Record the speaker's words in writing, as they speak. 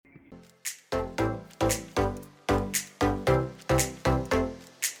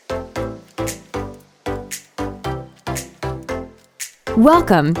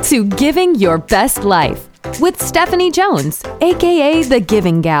Welcome to Giving Your Best Life with Stephanie Jones, aka The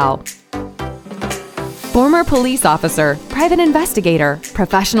Giving Gal. Former police officer, private investigator,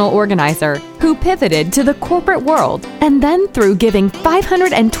 professional organizer who pivoted to the corporate world and then through giving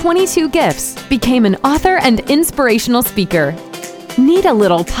 522 gifts became an author and inspirational speaker. Need a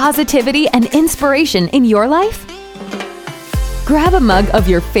little positivity and inspiration in your life? Grab a mug of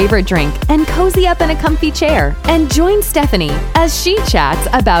your favorite drink and cozy up in a comfy chair and join Stephanie as she chats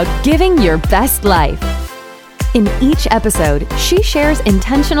about giving your best life. In each episode, she shares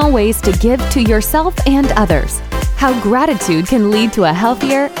intentional ways to give to yourself and others, how gratitude can lead to a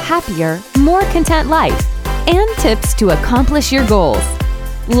healthier, happier, more content life, and tips to accomplish your goals.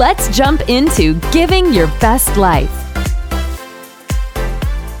 Let's jump into Giving Your Best Life.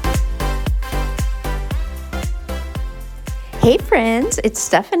 Hey friends, it's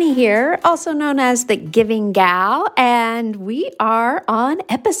Stephanie here, also known as The Giving Gal, and we are on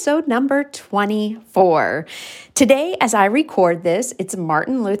episode number 24. Today, as I record this, it's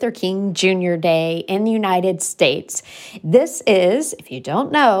Martin Luther King Jr. Day in the United States. This is, if you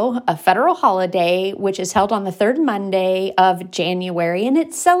don't know, a federal holiday which is held on the third Monday of January, and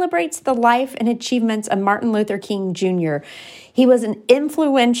it celebrates the life and achievements of Martin Luther King Jr. He was an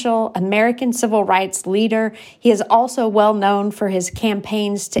influential American civil rights leader. He is also well known for his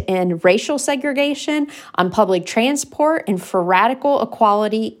campaigns to end racial segregation on public transport and for radical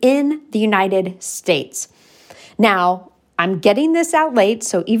equality in the United States. Now, I'm getting this out late,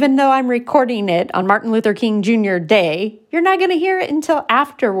 so even though I'm recording it on Martin Luther King Jr. Day, you're not going to hear it until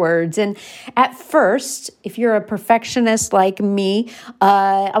afterwards. And at first, if you're a perfectionist like me,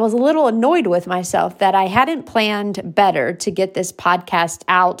 I was a little annoyed with myself that I hadn't planned better to get this podcast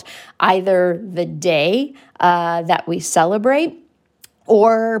out either the day that we celebrate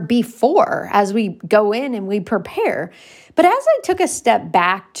or before as we go in and we prepare. But as I took a step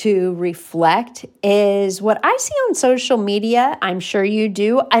back to reflect is what I see on social media, I'm sure you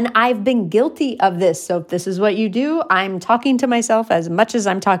do, and I've been guilty of this. So if this is what you do, I'm talking to myself as much as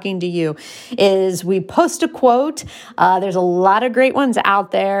I'm talking to you, is we post a quote. There's a lot of great ones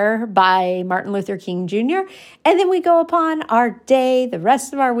out there by Martin Luther King Jr. And then we go upon our day, the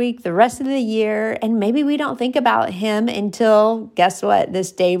rest of our week, the rest of the year, and maybe we don't think about him until, guess what,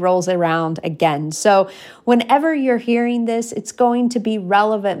 this day rolls around again. So whenever you're hearing this, it's going to be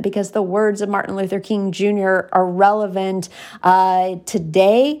relevant because the words of Martin Luther King Jr. are relevant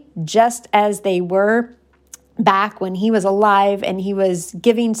today, just as they were back when he was alive and he was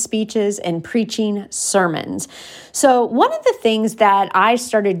giving speeches and preaching sermons. So one of the things that I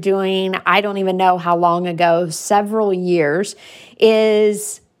started doing, I don't even know how long ago, several years,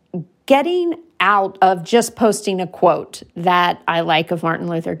 is getting out of just posting a quote that I like of Martin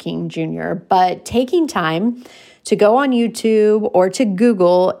Luther King Jr., but taking time to go on YouTube or to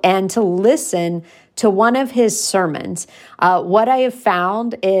Google and to listen to one of his sermons. What I have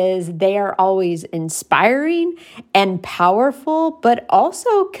found is they are always inspiring and powerful, but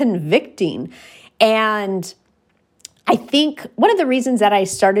also convicting. And I think one of the reasons that I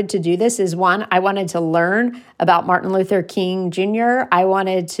started to do this is, one, I wanted to learn about Martin Luther King Jr. I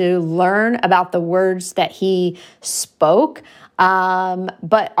wanted to learn about the words that he spoke,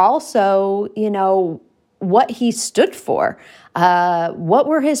 but also, what he stood for. What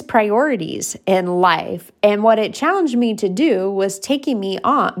were his priorities in life? And what it challenged me to do was taking me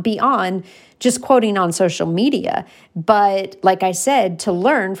on beyond just quoting on social media, but like I said, to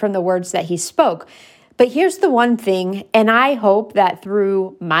learn from the words that he spoke. But here's the one thing, and I hope that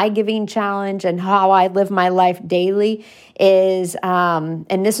through my giving challenge and how I live my life daily is, and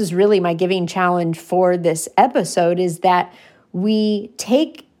this is really my giving challenge for this episode, is that we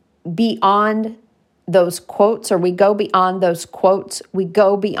take beyond those quotes, or we go beyond those quotes. We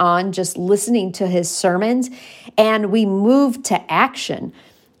go beyond just listening to his sermons, and we move to action.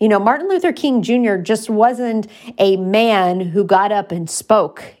 Martin Luther King Jr. just wasn't a man who got up and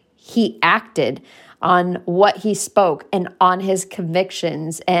spoke. He acted on what he spoke and on his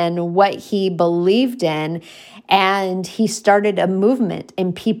convictions and what he believed in. And he started a movement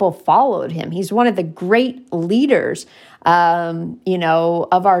and people followed him. He's one of the great leaders,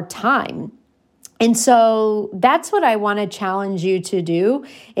 of our time. And so that's what I want to challenge you to do,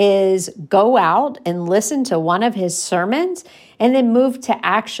 is go out and listen to one of his sermons and then move to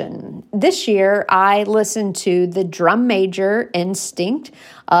action. This year, I listened to the Drum Major Instinct.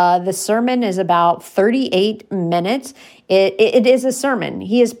 The sermon is about 38 minutes. It is a sermon.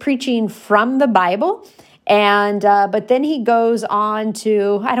 He is preaching from the Bible, And but then he goes on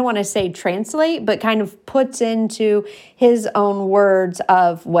to, I don't want to say translate, but kind of puts into his own words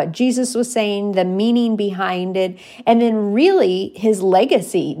of what Jesus was saying, the meaning behind it, and then really his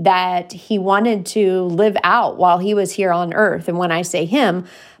legacy that he wanted to live out while he was here on earth. And when I say him,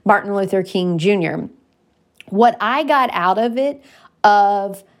 Martin Luther King Jr. What I got out of it,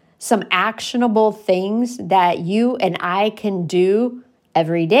 of some actionable things that you and I can do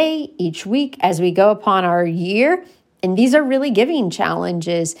every day, each week, as we go upon our year, and these are really giving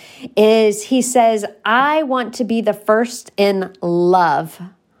challenges, is he says, I want to be the first in love.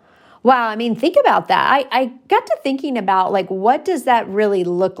 Wow, I mean, think about that. I got to thinking about, like, what does that really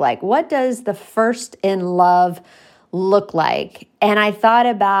look like? What does the first in love look like? And I thought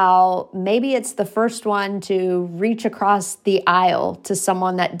about maybe it's the first one to reach across the aisle to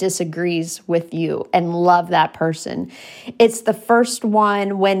someone that disagrees with you and love that person. It's the first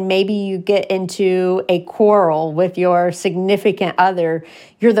one when maybe you get into a quarrel with your significant other.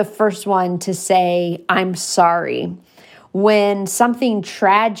 You're the first one to say, I'm sorry. When something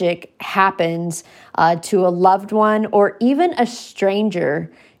tragic happens to a loved one or even a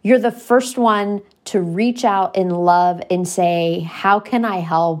stranger, you're the first one to reach out in love and say, how can I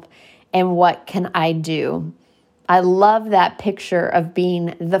help and what can I do? I love that picture of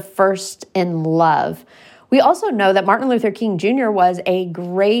being the first in love. We also know that Martin Luther King Jr. was a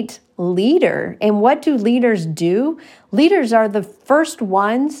great leader. And what do leaders do? Leaders are the first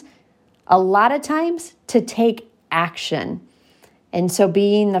ones, a lot of times, to take action. And so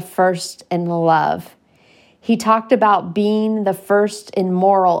being the first in love. He talked about being the first in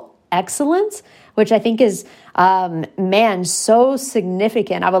moral excellence, which I think is, so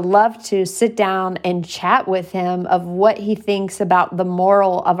significant. I would love to sit down and chat with him of what he thinks about the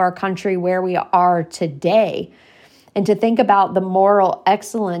moral of our country, where we are today. And to think about the moral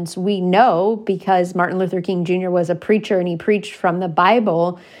excellence, we know, because Martin Luther King Jr. was a preacher and he preached from the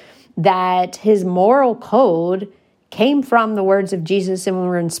Bible, that his moral code came from the words of Jesus and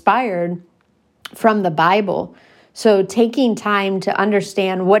were inspired from the Bible. So taking time to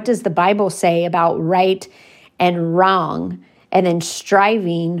understand, what does the Bible say about right and wrong, and then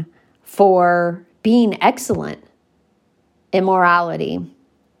striving for being excellent in morality.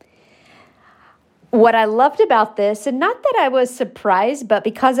 What I loved about this, and not that I was surprised, but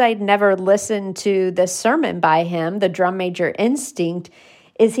because I'd never listened to the sermon by him, The Drum Major Instinct,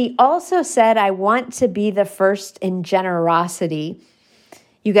 is he also said, I want to be the first in generosity.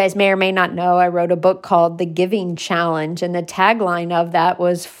 You guys may or may not know, I wrote a book called The Giving Challenge, and the tagline of that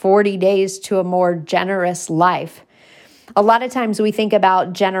was 40 days to a more generous life. A lot of times we think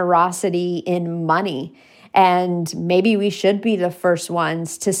about generosity in money, and maybe we should be the first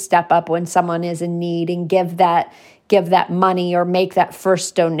ones to step up when someone is in need and give that money or make that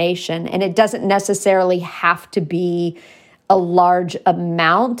first donation. And it doesn't necessarily have to be a large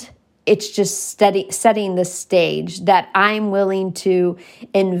amount. It's just setting the stage that I'm willing to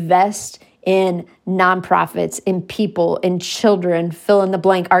invest in nonprofits, in people, in children, fill in the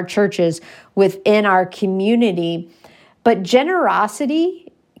blank, our churches, within our community. But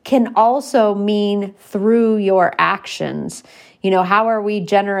generosity can also mean through your actions. You know, how are we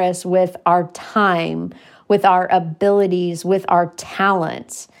generous with our time, with our abilities, with our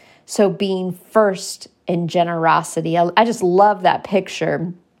talents? So being first in generosity. I just love that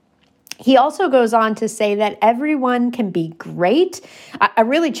picture. He also goes on to say that everyone can be great. I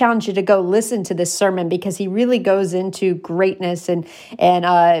really challenge you to go listen to this sermon, because he really goes into greatness and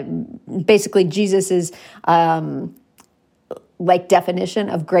basically Jesus's definition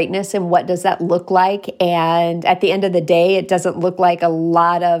of greatness and what does that look like. And at the end of the day, it doesn't look like a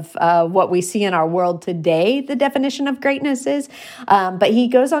lot of what we see in our world today, the definition of greatness is. But he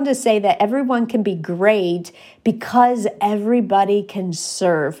goes on to say that everyone can be great because everybody can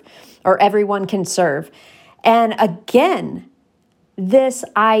serve, or everyone can serve. And again, this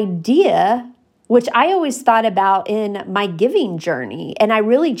idea, which I always thought about in my giving journey, and I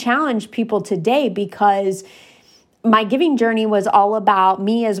really challenge people today, because my giving journey was all about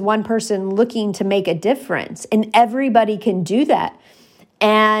me as one person looking to make a difference, and everybody can do that.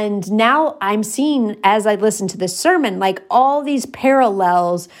 And now I'm seeing, as I listen to this sermon, like all these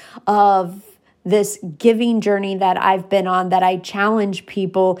parallels of this giving journey that I've been on, that I challenge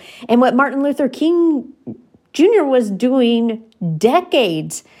people, and what Martin Luther King Jr. was doing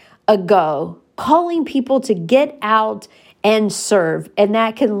decades ago, calling people to get out and serve. And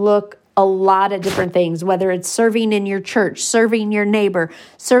that can look a lot of different things, whether it's serving in your church, serving your neighbor,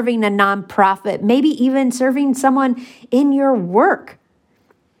 serving a nonprofit, maybe even serving someone in your work.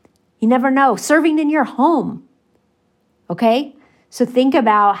 You never know, serving in your home. Okay? So think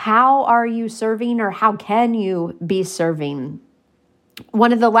about, how are you serving, or how can you be serving?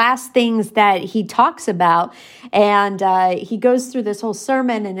 One of the last things that he talks about, and he goes through this whole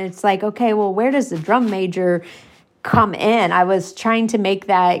sermon, and it's like, okay, well, where does the drum major come in? I was trying to make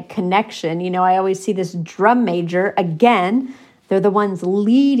that connection. I always see this drum major, again, they're the ones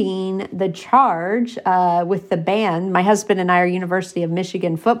leading the charge with the band. My husband and I are University of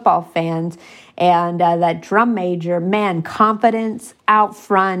Michigan football fans, and that drum major, man, confidence out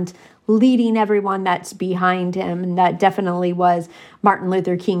front, leading everyone that's behind him. And that definitely was Martin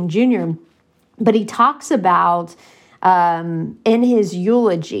Luther King Jr. But he talks about in his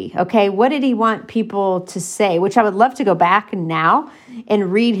eulogy, okay, what did he want people to say? Which I would love to go back now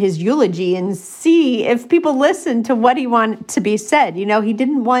and read his eulogy and see if people listened to what he wanted to be said. He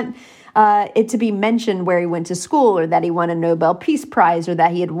didn't want it to be mentioned where he went to school, or that he won a Nobel Peace Prize, or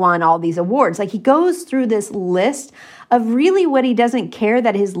that he had won all these awards. Like, he goes through this list of really what he doesn't care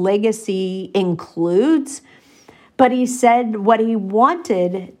that his legacy includes. But he said what he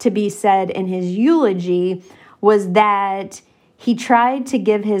wanted to be said in his eulogy was that he tried to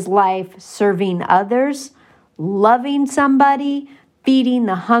give his life serving others, loving somebody, feeding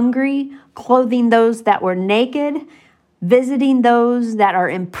the hungry, clothing those that were naked, visiting those that are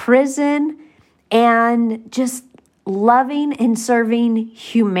in prison, and just loving and serving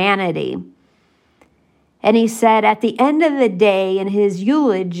humanity. And he said at the end of the day in his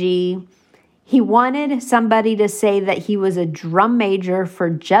eulogy, he wanted somebody to say that he was a drum major for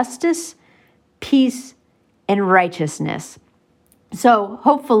justice, peace, and righteousness. So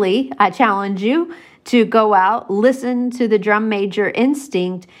hopefully I challenge you to go out, listen to the drum major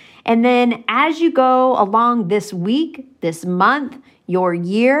instinct, and then as you go along this week, this month, your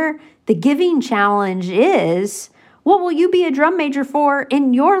year, the giving challenge is, what will you be a drum major for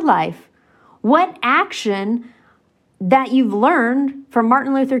in your life? What action that you've learned from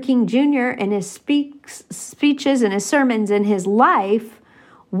Martin Luther King Jr. and his speeches and his sermons in his life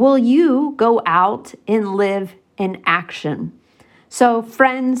will you go out and live in action? So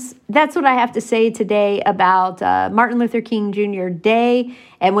friends, that's what I have to say today about Martin Luther King Jr. Day.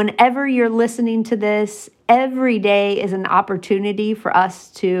 And whenever you're listening to this, every day is an opportunity for us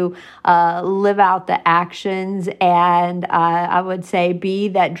to live out the actions. And I would say be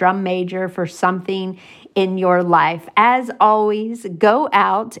that drum major for something in your life. As always, go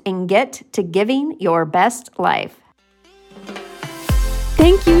out and get to giving your best life.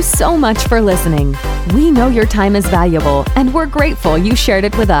 Thank you so much for listening. We know your time is valuable, and we're grateful you shared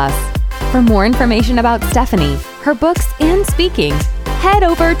it with us. For more information about Stephanie, her books, and speaking, head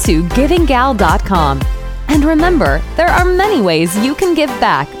over to givinggal.com. And remember, there are many ways you can give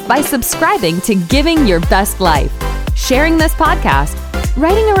back by subscribing to Giving Your Best Life, sharing this podcast,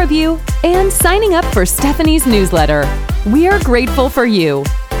 writing a review, and signing up for Stephanie's newsletter. We are grateful for you.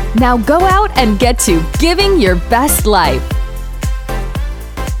 Now go out and get to giving your best life.